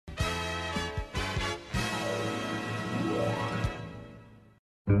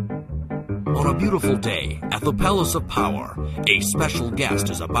On a beautiful day, at the Palace of Power, a special guest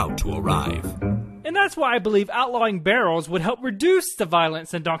is about to arrive. And that's why I believe outlawing barrels would help reduce the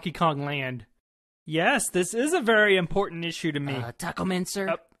violence in Donkey Kong Land. Yes, this is a very important issue to me. Taco Man,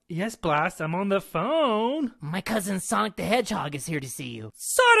 sir? Yes, Blast, I'm on the phone. My cousin Sonic the Hedgehog is here to see you.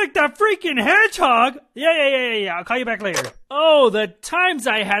 Sonic the freaking Hedgehog? Yeah, I'll call you back later. Oh, the times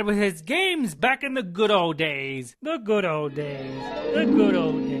I had with his games back in the good old days. The good old days. The good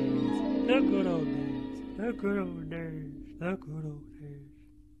old days. The good old days. The good old days. The good old days.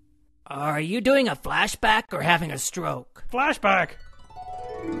 Are you doing a flashback or having a stroke? Flashback.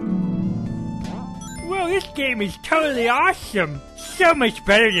 Well, this game is totally awesome. So much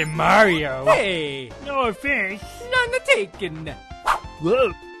better than Mario. Hey! No offense. None taken.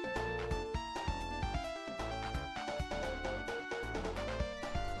 Whoa.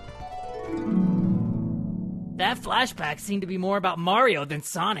 That flashback seemed to be more about Mario than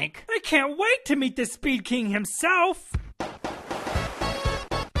Sonic. I can't wait to meet the Speed King himself.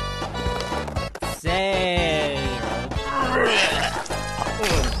 Say.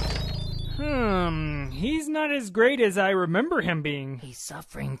 He's not as great as I remember him being. He's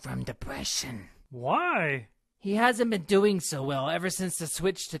suffering from depression. Why? He hasn't been doing so well ever since the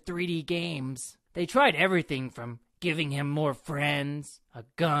switch to 3D games. They tried everything from giving him more friends, a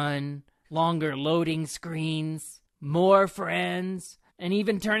gun, longer loading screens, more friends, and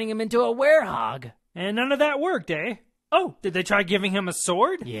even turning him into a werehog. And none of that worked, eh? Oh, did they try giving him a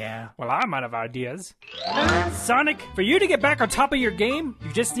sword? Yeah. Well, I'm out of ideas. Sonic, for you to get back on top of your game,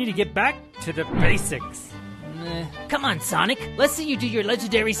 you just need to get back to the basics. Come on, Sonic. Let's see you do your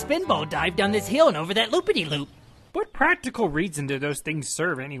legendary spinball dive down this hill and over that loopity-loop. What practical reason do those things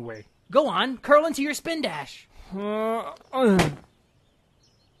serve anyway? Go on, curl into your spin dash.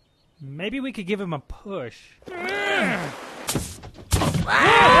 Maybe we could give him a push.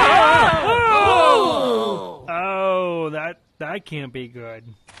 Oh, that can't be good.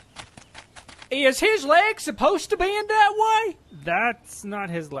 Is his leg supposed to bend that way? That's not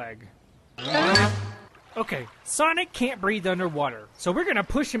his leg. Okay, Sonic can't breathe underwater, so we're gonna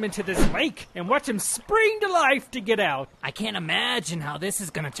push him into this lake and watch him spring to life to get out. I can't imagine how this is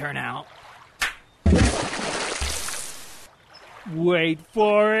gonna turn out. Wait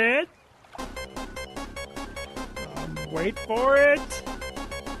for it. Wait for it.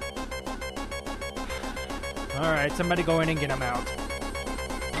 Alright, somebody go in and get him out.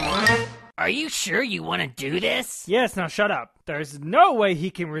 Are you sure you want to do this? Yes, now shut up. There's no way he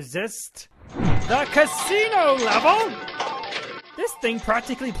can resist the casino level! This thing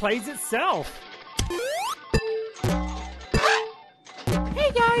practically plays itself.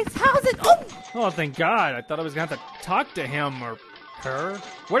 Hey guys, how's it? Oh, thank God. I thought I was gonna have to talk to him or her.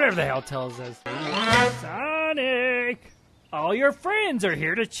 Whatever the hell tells us. Sonic! All your friends are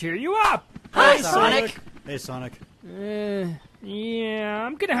here to cheer you up! Hi, Sonic! Hey, Sonic. Yeah,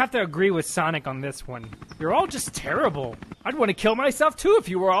 I'm gonna have to agree with Sonic on this one. You're all just terrible. I'd want to kill myself too if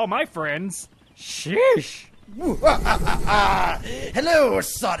you were all my friends. Sheesh! Hello,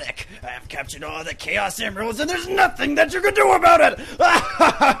 Sonic. I have captured all the Chaos Emeralds, and there's nothing that you can do about it.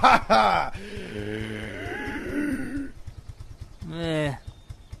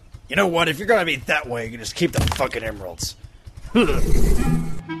 You know what? If you're gonna be that way, you can just keep the fucking emeralds.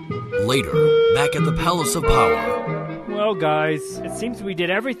 Later, back at the Palace of Power. Well, guys, it seems we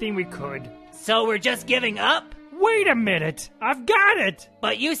did everything we could. So we're just giving up? Wait a minute! I've got it!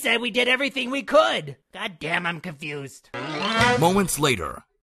 But you said we did everything we could. God damn, I'm confused. Moments later.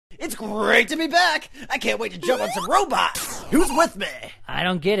 It's great to be back. I can't wait to jump on some robots. Who's with me? I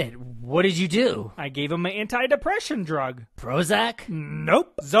don't get it. What did you do? I gave him an antidepressant drug. Prozac?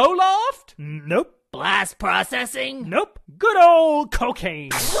 Nope. Zoloft? Nope. Blast processing? Nope. Good old cocaine.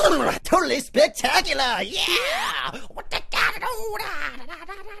 Totally spectacular. Yeah.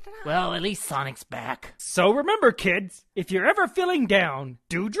 Well, at least Sonic's back. So remember, kids, if you're ever feeling down,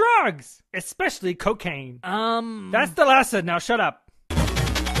 do drugs. Especially cocaine. That's the lesson. Now shut up.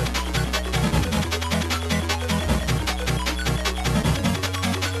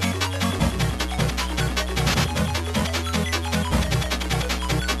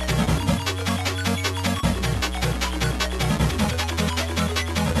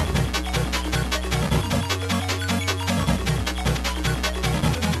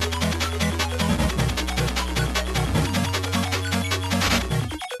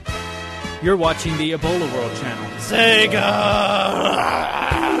 You're watching the Ebola World channel. Sega!